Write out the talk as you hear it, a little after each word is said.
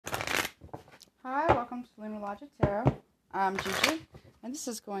Hi, welcome to Lunar Logic Tarot. I'm Gigi, and this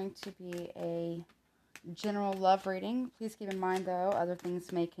is going to be a general love reading. Please keep in mind, though, other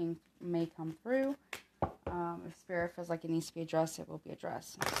things may come through. If Spirit feels like it needs to be addressed, it will be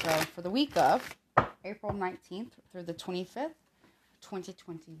addressed. So, for the week of April 19th through the 25th,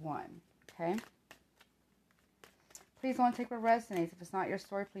 2021, okay? Please only take what resonates. If it's not your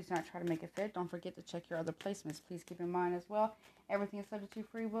story, please do not try to make it fit. Don't forget to check your other placements. Please keep in mind as well, everything is subject to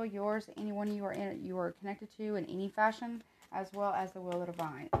free will. Yours, anyone you are connected to in any fashion, as well as the will of the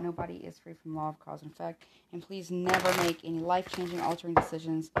divine. Nobody is free from law of cause and effect. And please never make any life-changing, altering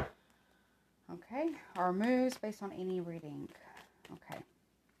decisions. Okay, or moves based on any reading. Okay.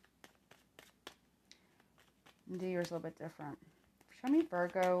 Do yours a little bit different. Show me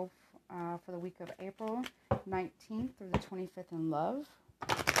Virgo for the week of April 19th through the 25th in love.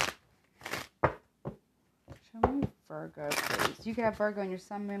 Show me Virgo, please. You could have Virgo in your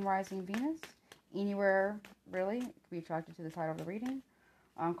sun, moon, rising, Venus. Anywhere, really. It could be attracted to the title of the reading.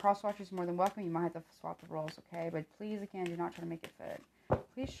 Cross watchers more than welcome. You might have to swap the roles, okay? But please, again, do not try to make it fit.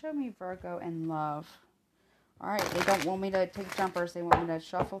 Please show me Virgo in love. All right, they don't want me to take jumpers. They want me to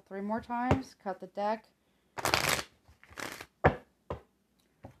shuffle 3 more times, cut the deck,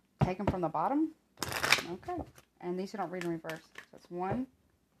 take them from the bottom. Okay. And these you don't read in reverse. So it's 1,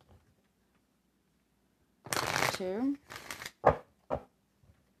 2,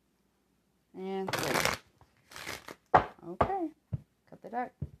 and 3. Okay. Cut the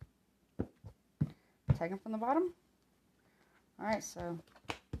deck. Take them from the bottom. Alright, so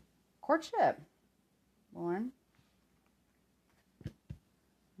courtship. 1.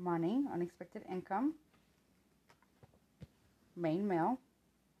 Money, unexpected income. Main male.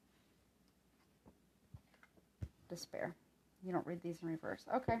 Despair. You don't read these in reverse.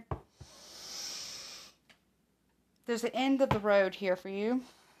 Okay. There's the end of the road here for you.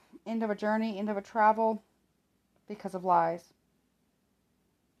 End of a journey, end of a travel because of lies.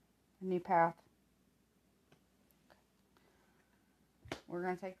 A new path. We're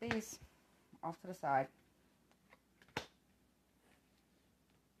going to take these off to the side.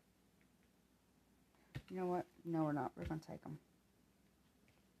 You know what? No, we're not. We're going to take them.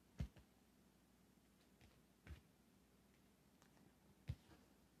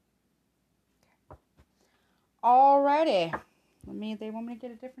 Alrighty. They want me to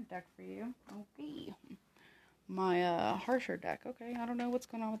get a different deck for you. Okay. My harsher deck. Okay, I don't know what's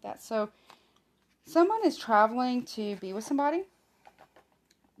going on with that. So, someone is traveling to be with somebody.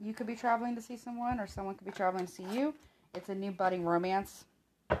 You could be traveling to see someone, or someone could be traveling to see you. It's a new budding romance.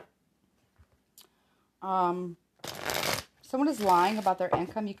 Someone is lying about their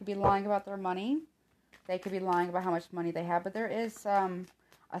income. You could be lying about their money. They could be lying about how much money they have. But there is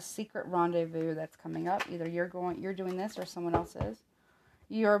a secret rendezvous that's coming up. Either you're doing this, or someone else is.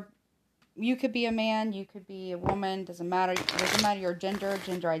 You could be a man, you could be a woman. Doesn't matter. It doesn't matter your gender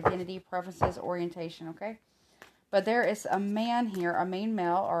identity, preferences, orientation. Okay. But there is a man here, a main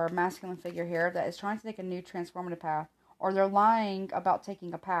male or a masculine figure here that is trying to take a new transformative path. Or they're lying about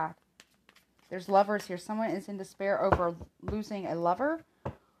taking a path. There's lovers here. Someone is in despair over losing a lover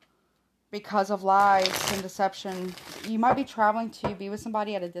because of lies and deception. You might be traveling to be with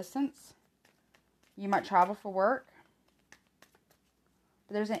somebody at a distance. You might travel for work.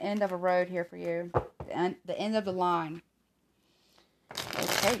 But there's an end of a road here for you. The end of the line.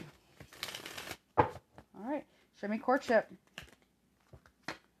 Okay. Alright. Show me courtship.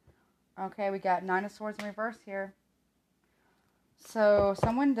 Okay, we got 9 of Swords in reverse here. So,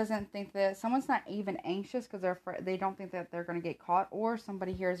 someone doesn't think that, someone's not even anxious because they don't think that they're going to get caught. Or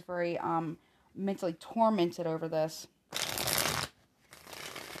somebody here is very mentally tormented over this.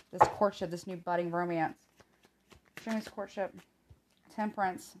 This courtship, this new budding romance. Show me this courtship.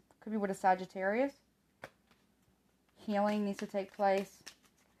 Temperance. Could be with a Sagittarius. Healing needs to take place.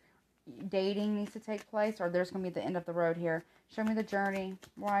 Dating needs to take place. Or there's going to be the end of the road here. Show me the journey.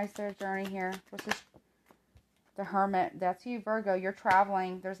 Why is there a journey here? What's this? The Hermit. That's you, Virgo. You're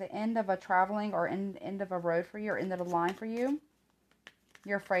traveling. There's the end of a traveling or end of a road for you, or end of a line for you.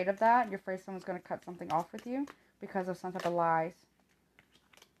 You're afraid of that. You're afraid someone's going to cut something off with you because of some type of lies.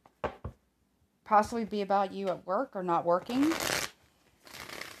 Possibly be about you at work or not working.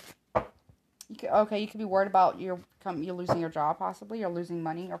 You could be worried about you're losing your job, possibly, or losing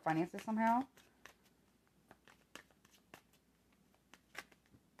money or finances somehow.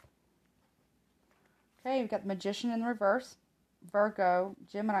 Okay, we've got the Magician in reverse. Virgo,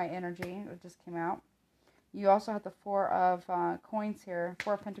 Gemini energy. It just came out. You also have the 4 of coins here.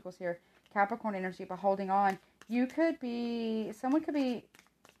 4 of Pentacles here. Capricorn energy, but holding on. Someone could be,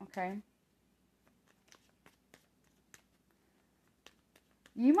 okay.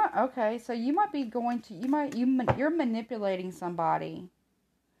 You might, okay, so you might be going to, you're manipulating somebody.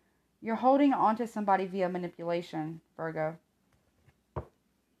 You're holding on to somebody via manipulation, Virgo.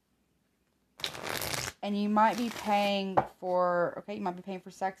 And you might be paying for, okay, you might be paying for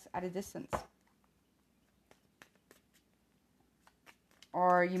sex at a distance.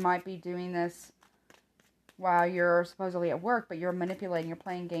 Or you might be doing this while you're supposedly at work, but you're manipulating, you're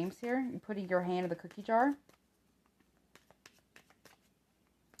playing games here. You're putting your hand in the cookie jar.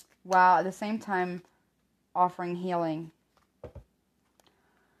 While at the same time offering healing.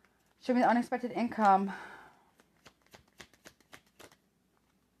 Show me the unexpected income.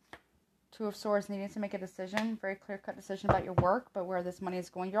 Two of Swords, needing to make a decision, very clear-cut decision about your work, but where this money is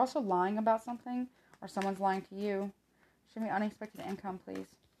going. You're also lying about something, or someone's lying to you. Show me unexpected income, please.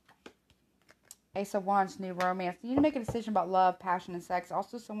 Ace of Wands, new romance. You need to make a decision about love, passion, and sex.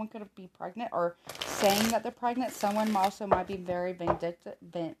 Also, someone could be pregnant or saying that they're pregnant. Someone also might be very vindictive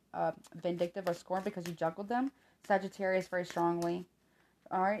or scorned because you juggled them. Sagittarius, very strongly.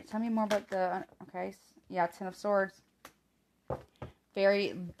 All right, tell me more about the, okay, yeah, Ten of Swords.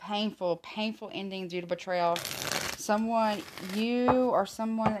 Very painful ending due to betrayal. Someone, you or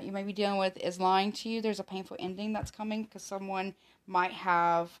someone that you may be dealing with is lying to you. There's a painful ending that's coming because someone might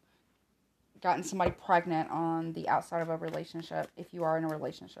have gotten somebody pregnant on the outside of a relationship, if you are in a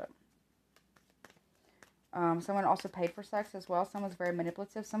relationship. Someone also paid for sex as well. Someone's very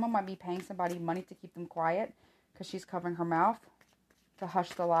manipulative. Someone might be paying somebody money to keep them quiet because she's covering her mouth to hush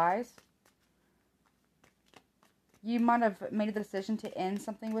the lies. You might have made a decision to end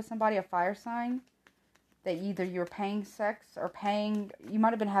something with somebody, a fire sign, that either you're paying sex or paying, you might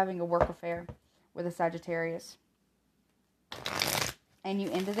have been having a work affair with a Sagittarius. And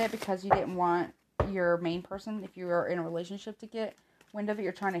you ended it because you didn't want your main person, if you are in a relationship, to get wind of it.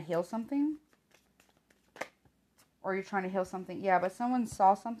 You're trying to heal something. Or you're trying to heal something. Yeah, but someone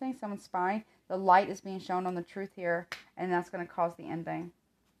saw something, someone's spying. The light is being shown on the truth here, and that's going to cause the ending.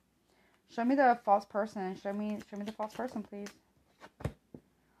 Show me the false person. Show me the false person, please.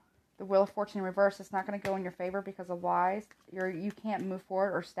 The Wheel of Fortune in reverse. It's not going to go in your favor because of lies. You can't move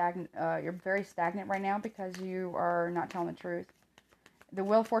forward or stagnant. You're very stagnant right now because you are not telling the truth. The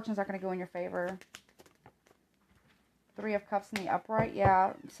Wheel of Fortune is not going to go in your favor. Three of Cups in the upright.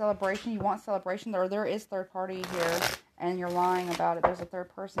 Yeah, celebration. You want celebration. There is third party here, and you're lying about it. There's a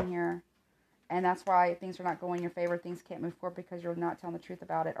third person here. And that's why things are not going in your favor. Things can't move forward because you're not telling the truth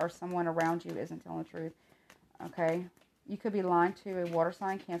about it. Or someone around you isn't telling the truth. Okay. You could be lying to a water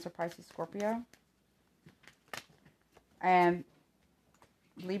sign, Cancer, Pisces, Scorpio. And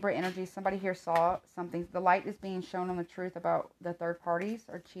Libra energy. Somebody here saw something. The light is being shown on the truth about the third parties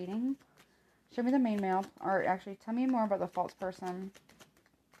or cheating. Show me the main male. Or actually, tell me more about the false person.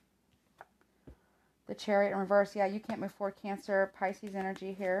 The Chariot in reverse. Yeah, you can't move forward. Cancer, Pisces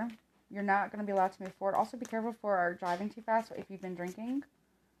energy here. You're not going to be allowed to move forward. Also, be careful for driving too fast if you've been drinking.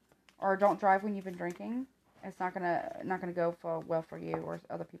 Or don't drive when you've been drinking. It's not gonna go well for you or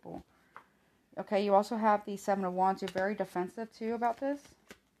other people. Okay, you also have the Seven of Wands. You're very defensive, too, about this.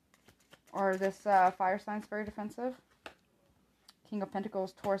 Or this fire sign's very defensive. King of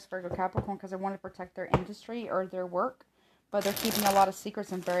Pentacles, Taurus, Virgo, Capricorn, because they want to protect their industry or their work. But they're keeping a lot of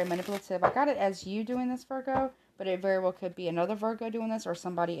secrets and very manipulative. I got it as you doing this, Virgo. But it very well could be another Virgo doing this or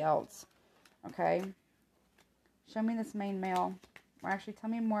somebody else. Okay. Show me this main male. Or actually, tell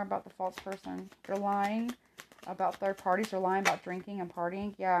me more about the false person. They're lying about third parties. They're lying about drinking and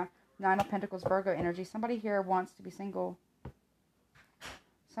partying. Yeah. Nine of Pentacles, Virgo energy. Somebody here wants to be single.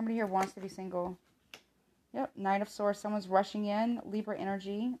 Somebody here wants to be single. Yep. Knight of Swords. Someone's rushing in. Libra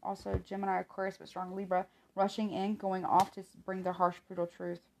energy. Also Gemini, Aquarius, but strong Libra. Rushing in, going off to bring their harsh, brutal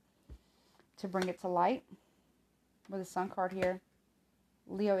truth. To bring it to light. With a Sun card here.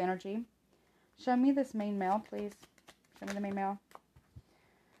 Leo energy. Show me this main male, please. Show me the main male.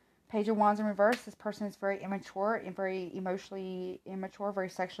 Page of Wands in reverse. This person is very immature and very emotionally immature, very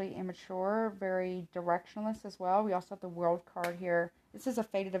sexually immature, very directionless as well. We also have the World card here. This is a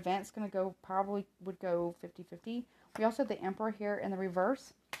fated event. It's going to go, probably would go 50-50. We also have the Emperor here in the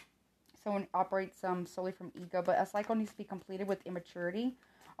reverse. Someone operates solely from ego, but a cycle needs to be completed with immaturity.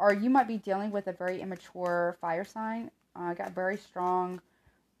 Or you might be dealing with a very immature fire sign. Got very strong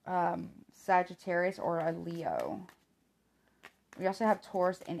Sagittarius or a Leo. We also have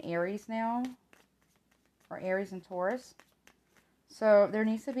Taurus and Aries now. Or Aries and Taurus. So there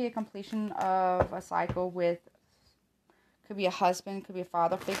needs to be a completion of a cycle with, could be a husband, could be a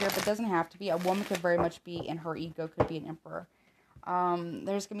father figure, but it doesn't have to be. A woman could very much be in her ego, could be an emperor.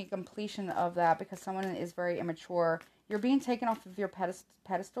 There's going to be completion of that because someone is very immature. You're being taken off of your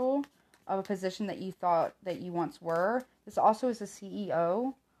pedestal, of a position that you thought that you once were. This also is the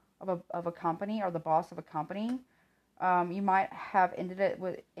CEO of a company, or the boss of a company. You might have ended it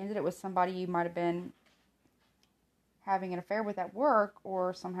with somebody you might have been having an affair with at work,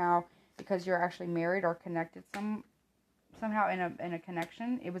 or somehow because you're actually married or connected somehow in a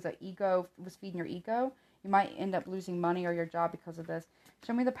connection. It was feeding your ego. You might end up losing money or your job because of this.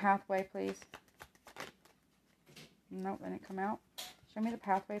 Show me the pathway, please. Nope, didn't come out. Show me the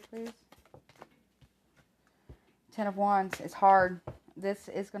pathway, please. 10 of Wands. It's hard. This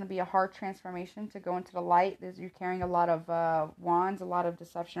is going to be a hard transformation to go into the light. You're carrying a lot of wands, a lot of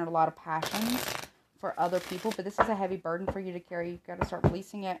deception, or a lot of passions for other people. But this is a heavy burden for you to carry. You've got to start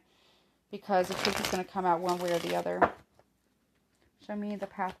releasing it, because the truth is going to come out one way or the other. Show me the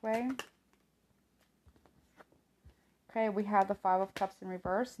pathway. Okay, we have the 5 of Cups in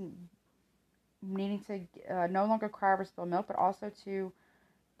reverse. Needing to no longer cry over spilled milk, but also to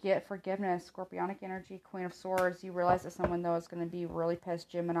get forgiveness. Scorpionic energy, Queen of Swords. You realize that someone, though, is going to be really pissed.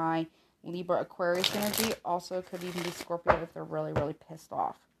 Gemini, Libra, Aquarius energy. Also could even be Scorpio if they're really, really pissed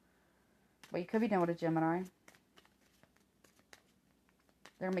off. But you could be done with a Gemini.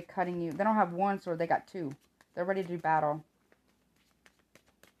 They're going to be cutting you. They don't have one sword. They got 2. They're ready to do battle.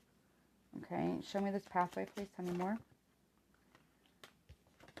 Okay, show me this pathway, please. Tell me more.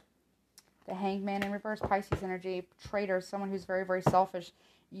 The Hanged Man in reverse, Pisces energy. Traitor, someone who's very, very selfish.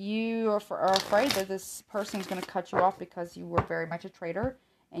 You are afraid that this person is going to cut you off because you were very much a traitor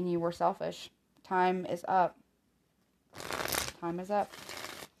and you were selfish. Time is up. Time is up.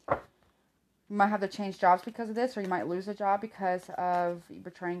 You might have to change jobs because of this, or you might lose a job because of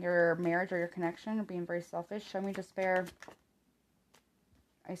betraying your marriage or your connection, or being very selfish. Show me despair.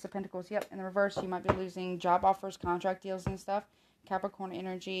 Ace of Pentacles. Yep, in the reverse, you might be losing job offers, contract deals and stuff. Capricorn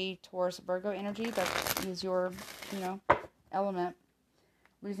energy, Taurus, Virgo energy. That is your, element.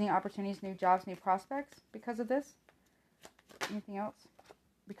 Losing opportunities, new jobs, new prospects because of this. Anything else?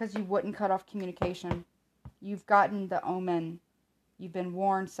 Because you wouldn't cut off communication. You've gotten the omen. You've been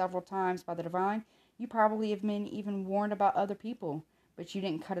warned several times by the divine. You probably have been even warned about other people, but you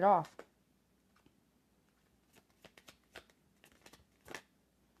didn't cut it off.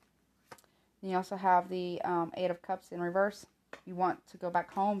 You also have the 8 of Cups in reverse. You want to go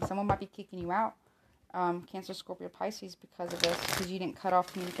back home. Someone might be kicking you out. Cancer, Scorpio, Pisces, because of this. Because you didn't cut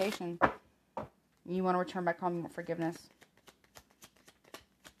off communication. You want to return back home. You want forgiveness.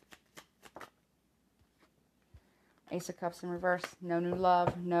 Ace of Cups in reverse. No new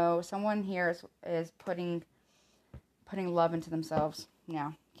love. No. Someone here is putting love into themselves.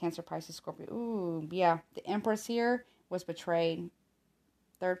 Now, Cancer, Pisces, Scorpio. Ooh, yeah. The Empress here was betrayed.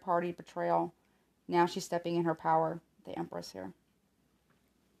 Third party betrayal. Now she's stepping in her power. The Empress here.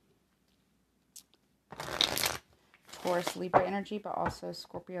 Taurus, Libra energy, but also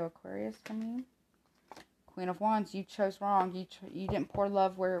Scorpio, Aquarius coming in. Queen of Wands, you chose wrong. You didn't pour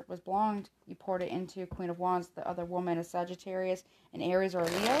love where it was belonged. You poured it into Queen of Wands. The other woman is Sagittarius, an Aries, or a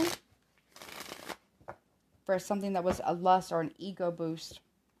Leo. For something that was a lust or an ego boost.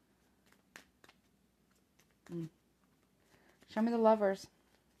 Show me the Lovers.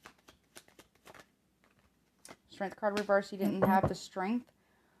 Strength card reverse. You didn't have the strength.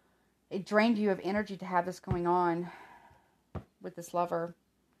 It drained you of energy to have this going on with this lover.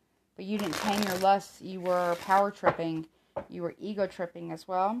 But you didn't tame your lust. You were power tripping. You were ego tripping as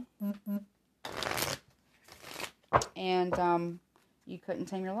well. And you couldn't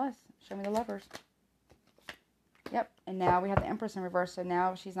tame your lust. Show me the Lovers. Yep. And now we have the Empress in reverse. So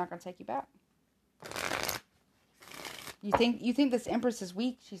now she's not going to take you back. You think this Empress is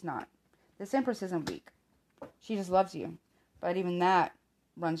weak? She's not. This Empress isn't weak. She just loves you. But even that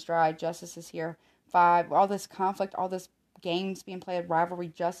runs dry. Justice is here. 5. All this conflict, all this games being played, rivalry,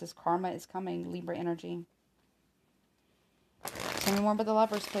 justice, karma is coming. Libra energy. Tell me more about the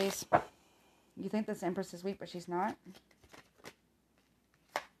Lovers, please. You think this Empress is weak, but she's not?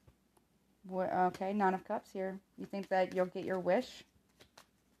 What, okay, 9 of Cups here. You think that you'll get your wish?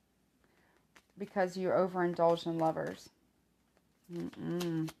 Because you're overindulged in lovers.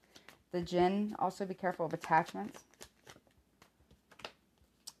 The Jinn, also be careful of attachments.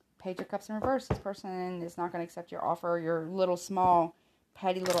 Page of Cups in reverse. This person is not going to accept your offer, your little small,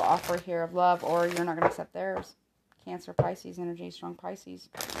 petty little offer here of love, or you're not going to accept theirs. Cancer, Pisces energy, strong Pisces.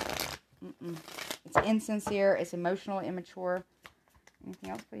 It's insincere. It's emotional, immature. Anything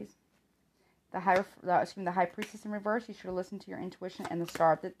else, please? The High Priestess in reverse. You should have listened to your intuition and the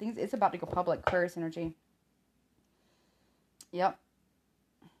Star. It's about to go public. Aquarius energy. Yep.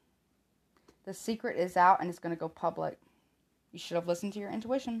 The secret is out and it's going to go public. You should have listened to your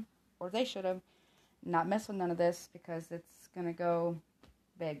intuition, or they should have. Not mess with none of this because it's going to go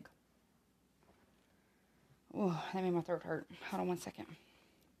big. Ooh, that made my throat hurt. Hold on one second.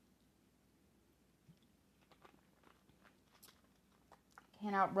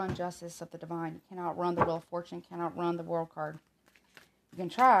 Can't outrun justice of the divine. You can't outrun the wheel of fortune. Can't outrun the world card. You can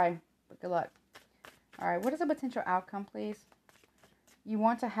try, but good luck. All right, what is a potential outcome, please? You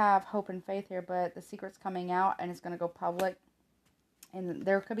want to have hope and faith here, but the secret's coming out and it's going to go public. And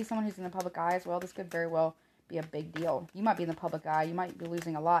there could be someone who's in the public eye as well. This could very well be a big deal. You might be in the public eye. You might be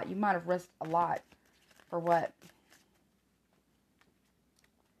losing a lot. You might have risked a lot. For what?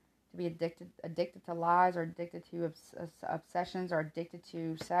 To be addicted to lies, or addicted to obsessions, or addicted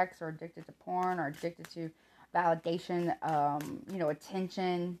to sex, or addicted to porn, or addicted to validation,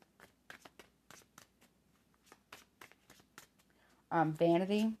 attention,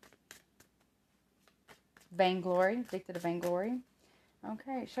 vanity, vainglory, addicted to vainglory.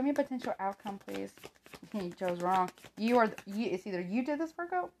 Okay, show me a potential outcome, please. You chose wrong. It's either you did this,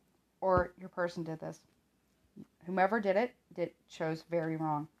 Virgo, or your person did this. Whomever did it chose very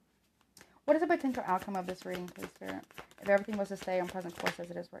wrong. What is the potential outcome of this reading, please, Spirit? If everything was to stay on present course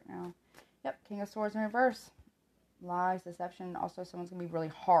as it is right now. Yep, King of Swords in reverse. Lies, deception. Also, someone's going to be really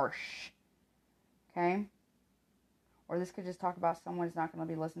harsh. Okay? Or this could just talk about someone who's not going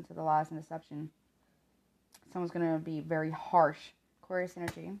to be listening to the lies and deception. Someone's going to be very harsh. Aquarius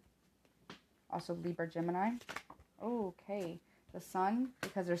energy. Also, Libra, Gemini. Okay. The Sun,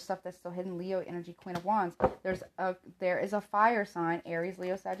 because there's stuff that's still hidden. Leo energy, Queen of Wands. There is a fire sign, Aries,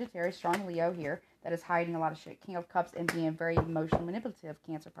 Leo, Sagittarius, strong Leo here, that is hiding a lot of shit. King of Cups and being very emotional, manipulative.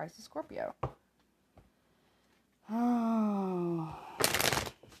 Cancer, Pisces, Scorpio. Oh.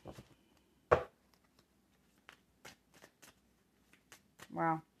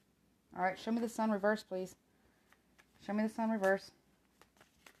 Wow. All right, show me the Sun reverse, please. Show me the Sun reverse.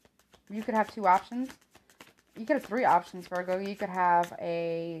 You could have two options. You could have three options, Virgo. You could have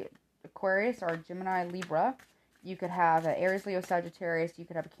a Aquarius or Gemini, Libra. You could have an Aries, Leo, Sagittarius. You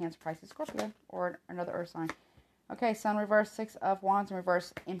could have a Cancer, Pisces, Scorpio, or another Earth sign. Okay, Sun reverse, Six of Wands in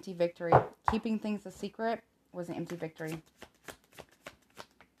reverse, empty victory. Keeping things a secret was an empty victory.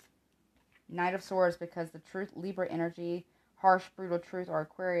 Knight of Swords, because the truth, Libra energy, harsh, brutal truth, or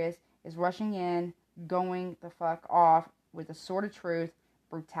Aquarius, is rushing in, going the fuck off with the sword of truth,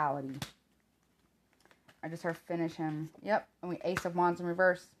 brutality. I just heard finish him. Yep. And we Ace of Wands in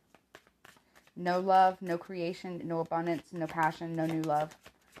reverse. No love, no creation, no abundance, no passion, no new love.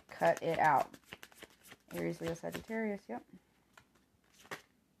 Cut it out. Aries, Leo, Sagittarius. Yep.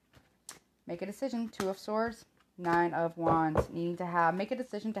 Make a decision. Two of Swords. Nine of Wands. Needing to make a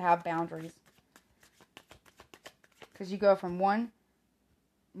decision to have boundaries. Because you go from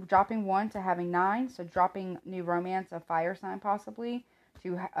dropping one to having nine. So dropping new romance, a fire sign possibly,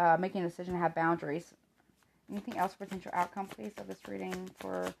 to making a decision to have boundaries. Anything else for potential outcome, please, of this reading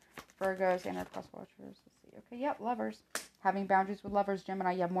for Virgos and our cross watchers? Let's see. Okay, yep, lovers. Having boundaries with lovers,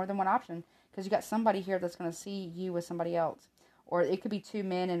 Gemini, you have more than one option. Because you got somebody here that's going to see you with somebody else. Or it could be two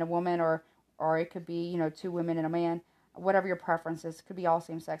men and a woman, or it could be, two women and a man. Whatever your preference is. It could be all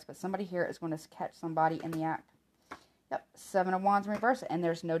same sex. But somebody here is going to catch somebody in the act. Yep, Seven of Wands in reverse. And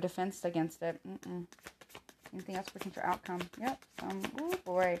there's no defense against it. Anything else for potential outcome? Yep, oh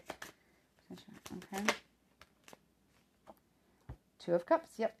boy. Okay. Two of Cups,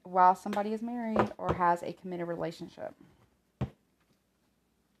 yep. While somebody is married or has a committed relationship. It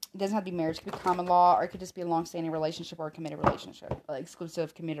doesn't have to be marriage. It could be common law, or it could just be a long-standing relationship or a committed relationship.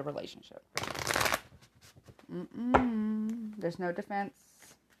 Exclusive committed relationship. There's no defense.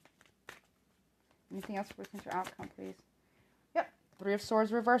 Anything else for potential outcome, please? Yep. Three of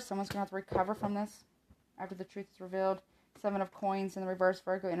Swords reversed. Someone's going to have to recover from this after the truth is revealed. Seven of Coins in the reverse,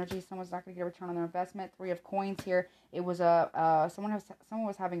 Virgo energy. Someone's not going to get a return on their investment. Three of Coins here. It was someone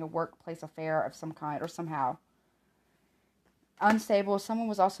was having a workplace affair of some kind or somehow. Unstable. Someone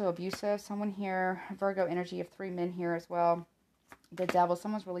was also abusive. Someone here, Virgo energy of three men here as well. The Devil.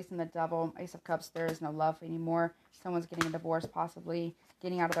 Someone's releasing the Devil. Ace of Cups. There is no love anymore. Someone's getting a divorce, possibly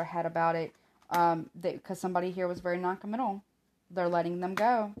getting out of their head about it. Because somebody here was very non-committal. They're letting them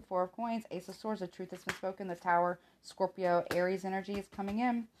go. Four of Coins. Ace of Swords. The truth has been spoken. The Tower. Scorpio. Aries energy is coming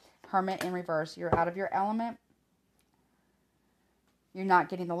in. Hermit in reverse. You're out of your element. You're not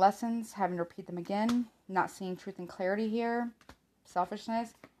getting the lessons. Having to repeat them again. Not seeing truth and clarity here.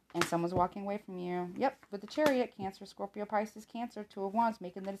 Selfishness. And someone's walking away from you. Yep. With the Chariot. Cancer. Scorpio. Pisces. Cancer. Two of Wands.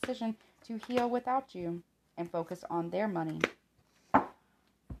 Making the decision to heal without you. And focus on their money.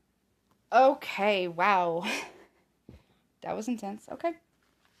 Okay. Wow. That was intense. Okay.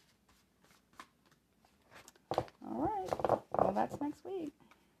 Alright. Well, that's next week.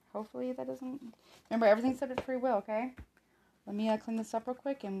 Hopefully that doesn't... Remember, everything's subject to free will, okay? Let me clean this up real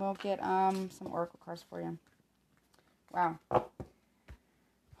quick, and we'll get some oracle cards for you. Wow.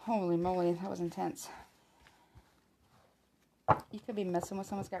 Holy moly, that was intense. You could be messing with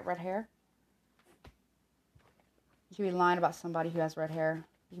someone who's got red hair. You could be lying about somebody who has red hair.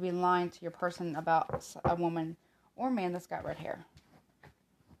 You could be lying to your person about a woman or man that's got red hair.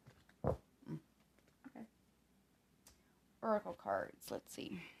 Okay. Oracle cards. Let's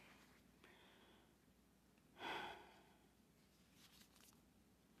see.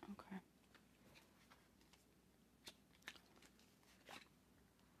 Okay.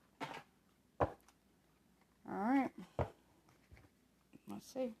 All right.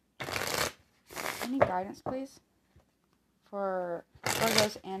 Let's see. Any guidance, please, for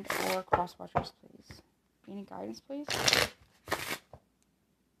Virgos and or cross watchers, please. Any guidance, please?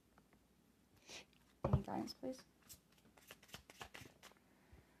 Any guidance, please?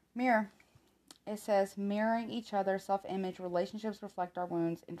 Mirror. It says, mirroring each other, self-image, relationships reflect our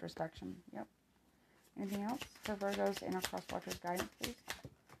wounds, introspection. Yep. Anything else for Virgos and our cross watchers? Guidance, please.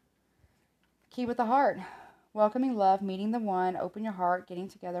 Key with the heart. Welcoming love, meeting the one, open your heart, getting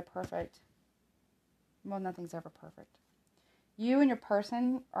together, perfect. Well, nothing's ever perfect. You and your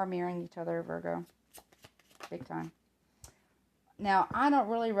person are mirroring each other, Virgo. Big time. Now, I don't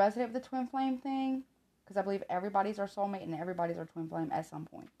really resonate with the twin flame thing, because I believe everybody's our soulmate and everybody's our twin flame at some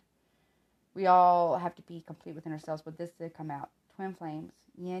point. We all have to be complete within ourselves, but this did come out. Twin flames,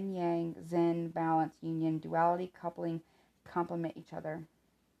 yin, yang, zen, balance, union, duality, coupling, complement each other.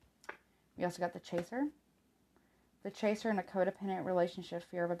 We also got the chaser. The chaser in a codependent relationship,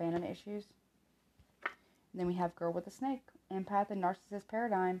 fear of abandonment issues. And then we have girl with a snake, empath and narcissist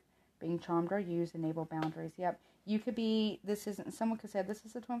paradigm, being charmed or used, enable boundaries. Yep. You could be, this isn't, someone could say this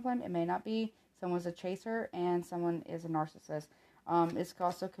is a twin flame. It may not be. Someone's a chaser and someone is a narcissist. This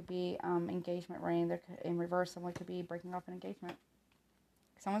also could be engagement ring. There could, in reverse, someone could be breaking off an engagement.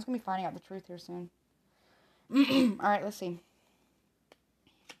 Someone's going to be finding out the truth here soon. All right, let's see.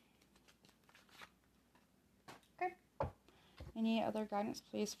 Okay. Any other guidance,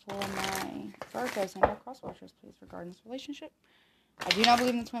 please, for my Virgos and our cross watchers, please, regarding this relationship? I do not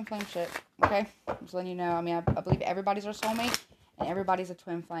believe in the twin flame shit, okay? I'm just letting you know. I mean, I believe everybody's our soulmate and everybody's a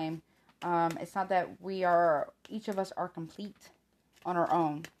twin flame. It's not that each of us are complete on our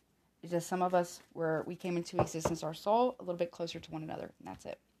own. It's just some of us, we came into existence, our soul, a little bit closer to one another, and that's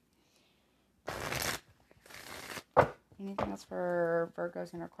it. Anything else for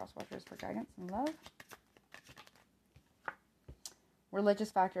Virgos and our cross watchers for guidance and love?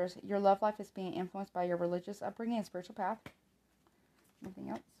 Religious factors. Your love life is being influenced by your religious upbringing and spiritual path. Anything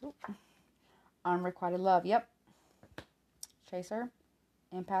else? Ooh. Unrequited love. Yep. Chaser,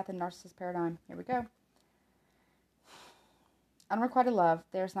 empath, and narcissist paradigm. Here we go. Unrequited love.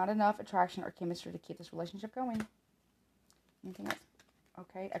 There's not enough attraction or chemistry to keep this relationship going. Anything else?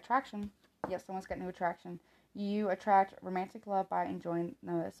 Okay. Attraction. Yes, someone's got new attraction. You attract romantic love by enjoying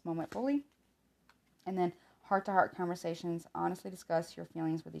this moment fully. And then heart-to-heart conversations. Honestly discuss your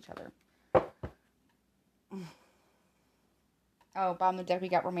feelings with each other. Oh, bottom of the deck, we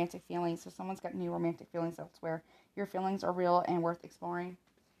got romantic feelings. So someone's got new romantic feelings elsewhere. Your feelings are real and worth exploring.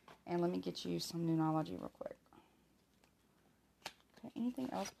 And let me get you some numerology real quick. Okay, anything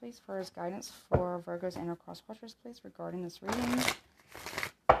else, please, for his guidance for Virgos and our cross watchers, please, regarding this reading?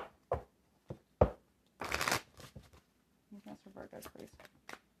 Anything else for Virgos, please?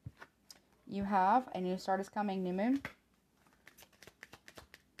 You have a new start is coming, new moon.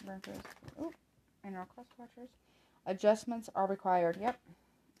 Virgos, and our cross watchers. Adjustments are required. Yep.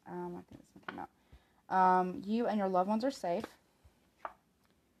 I think this one came out. You and your loved ones are safe.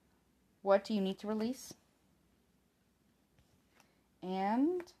 What do you need to release?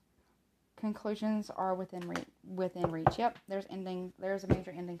 And conclusions are within reach. Yep. There's a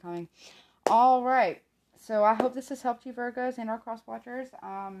major ending coming. All right. So I hope this has helped you, Virgos and our cross watchers.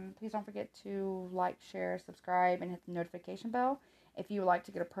 Please don't forget to like, share, subscribe, and hit the notification bell. If you would like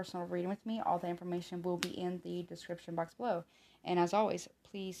to get a personal reading with me, all the information will be in the description box below. And as always,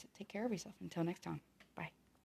 please take care of yourself. Until next time.